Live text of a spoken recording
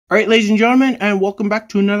Alright, ladies and gentlemen, and welcome back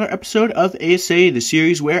to another episode of A.S.A, the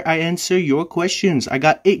series where I answer your questions. I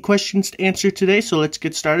got 8 questions to answer today, so let's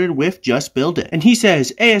get started with Just Build It. And he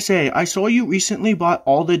says, A.S.A, I saw you recently bought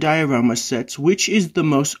all the Diorama sets. Which is the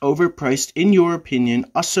most overpriced in your opinion?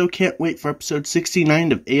 Also, can't wait for episode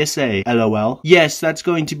 69 of A.S.A, LOL. Yes, that's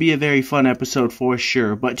going to be a very fun episode for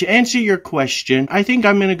sure, but to answer your question, I think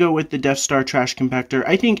I'm gonna go with the Death Star trash compactor.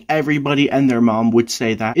 I think everybody and their mom would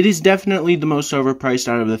say that. It is definitely the most overpriced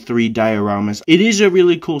out of the 3 dioramas. It is a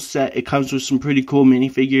really cool set. It comes with some pretty cool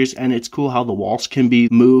minifigures, and it's cool how the walls can be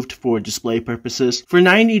moved for display purposes. For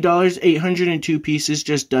 $90, 802 pieces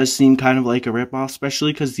just does seem kind of like a ripoff,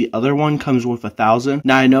 especially because the other one comes with 1,000.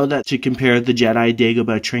 Now, I know that to compare the Jedi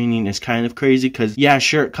Dagobah training is kind of crazy, because yeah,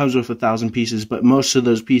 sure, it comes with 1,000 pieces, but most of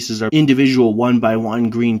those pieces are individual 1x1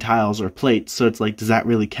 green tiles or plates, so it's like, does that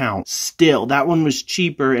really count? Still, that one was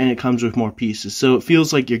cheaper, and it comes with more pieces, so it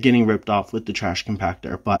feels like you're getting ripped off with the trash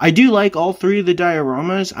compactor. But I do like all 3 of the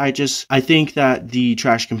dioramas. I think that the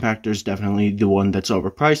trash compactor is definitely the one that's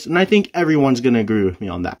overpriced, and I think everyone's gonna agree with me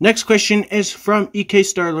on that. Next question is from EK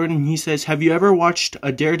Starlord, and he says, have you ever watched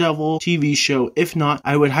a Daredevil TV show? If not,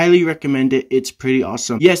 I would highly recommend it. It's pretty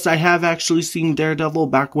awesome. Yes, I have actually seen Daredevil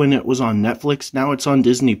back when it was on Netflix. Now it's on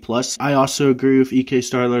Disney Plus. I also agree with EK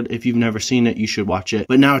Starlord. If you've never seen it, you should watch it,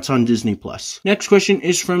 but now it's on Disney Plus. Next question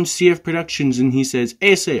is from CF Productions, and he says,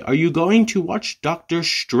 A.S.A, are you going to watch Doctor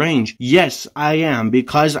Strange? Yes, I am,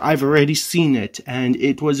 because I've already seen it, and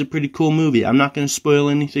it was a pretty cool movie. I'm not going to spoil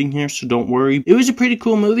anything here, so don't worry. It was a pretty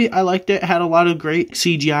cool movie. I liked it. It had a lot of great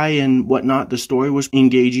CGI and whatnot. The story was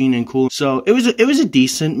engaging and cool. So it was a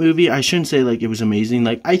decent movie. I shouldn't say like it was amazing.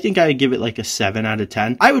 Like, I think I'd give it like a 7 out of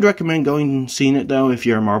 10. I would recommend going and seeing it though if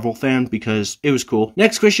you're a Marvel fan, because it was cool.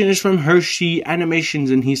 Next question is from Hershey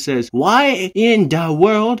Animations, and he says, why in the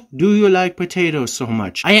world do you like potatoes so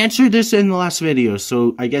much? I answered this in the last video,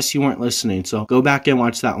 so I guess you weren't listening, so go back and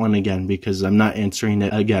watch that one again, because I'm not answering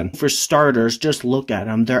it again. For starters, just look at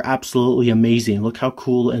them. They're absolutely amazing. Look how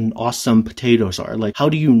cool and awesome potatoes are. Like, how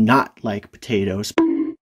do you not like potatoes?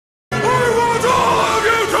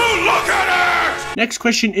 Next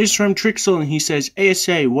question is from Trixel, and he says,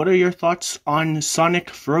 A.S.A, what are your thoughts on Sonic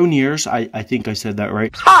Frontiers? I think I said that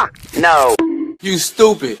right. Ha! No! You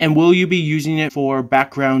stupid. And will you be using it for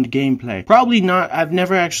background gameplay? Probably not. I've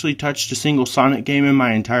never actually touched a single Sonic game in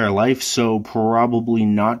my entire life, so probably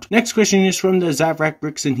not. Next question is from the Zavrak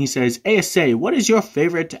Bricks, and he says, A.S.A, what is your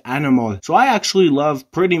favorite animal? So I actually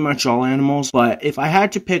love pretty much all animals, but if I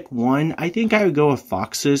had to pick one, I think I would go with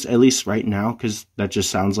foxes, at least right now, because that just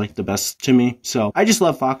sounds like the best to me. So I just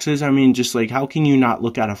love foxes. I mean, just like, how can you not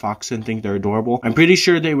look at a fox and think they're adorable? I'm pretty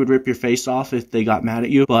sure they would rip your face off if they got mad at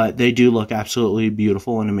you, but they do look absolutely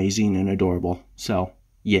beautiful and amazing and adorable. So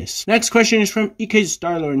yes. Next question is from EK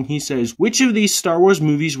Starlord, and he says, which of these Star Wars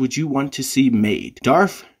movies would you want to see made?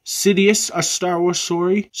 Darth Sidious, a Star Wars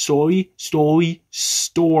story,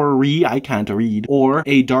 I can't read, or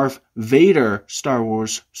a Darth Vader Star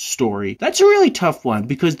Wars story? That's a really tough one,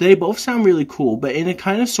 because they both sound really cool, but in a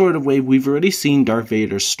kind of sort of way, we've already seen Darth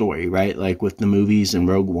Vader's story, right? Like with the movies and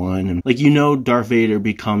Rogue One, and like, you know, Darth Vader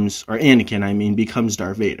becomes, or Anakin, I mean, becomes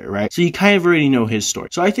Darth Vader, right? So you kind of already know his story.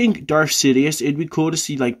 So I think Darth Sidious, it'd be cool to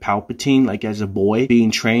see like Palpatine, like as a boy, being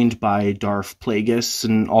trained by Darth Plagueis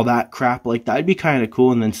and all that crap. Like, that'd be kind of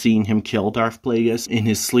cool, and then seeing him kill Darth Plagueis in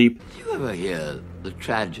his sleep. Did you ever hear the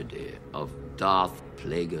tragedy of Darth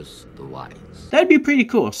Plagueis the Wise? That'd be pretty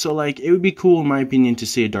cool. So like, it would be cool in my opinion to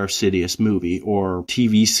see a Darth Sidious movie or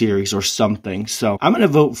TV series or something. So I'm gonna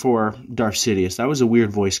vote for Darth Sidious. That was a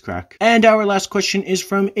weird voice crack. And our last question is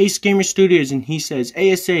from Ace Gamer Studios, and he says,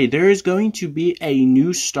 A.S.A, there is going to be a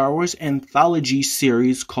new Star Wars anthology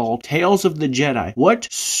series called Tales of the Jedi. What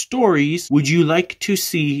stories would you like to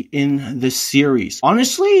see in the series?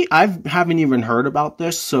 Honestly, I haven't even heard about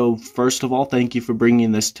this, so first of all, thank you for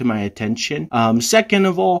bringing this to my attention. Second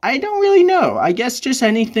of all, I don't really know. I guess just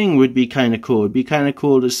anything would be kind of cool. It'd be kind of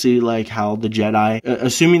cool to see like how the Jedi,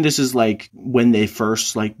 assuming this is like when they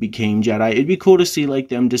first like became Jedi, it'd be cool to see like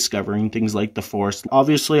them discovering things like the Force.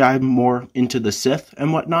 Obviously, I'm more into the Sith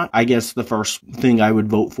and whatnot. I guess the first thing I would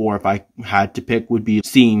vote for if I had to pick would be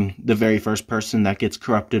seeing the very first person that gets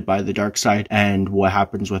corrupted by the dark side and what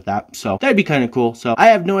happens with that. So that'd be kind of cool. So I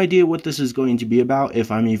have no idea what this is going to be about,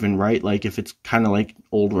 if I'm even right, like if it's kind of like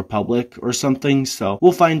Old Republic or something. So so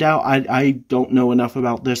we'll find out. I don't know enough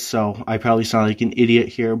about this, so I probably sound like an idiot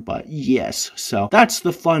here, but yes. So that's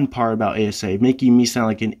the fun part about A.S.A, making me sound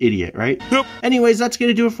like an idiot, right? Yep. Anyways, that's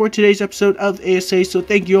gonna do it for today's episode of A.S.A, so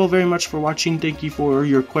thank you all very much for watching. Thank you for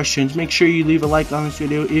your questions. Make sure you leave a like on this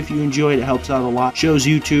video if you enjoyed. It helps out a lot, shows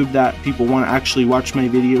YouTube that people want to actually watch my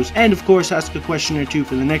videos, and of course ask a question or two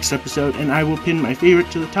for the next episode, and I will pin my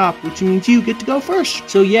favorite to the top, which means you get to go first.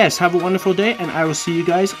 So yes, have a wonderful day, and I will see you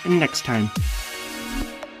guys next time.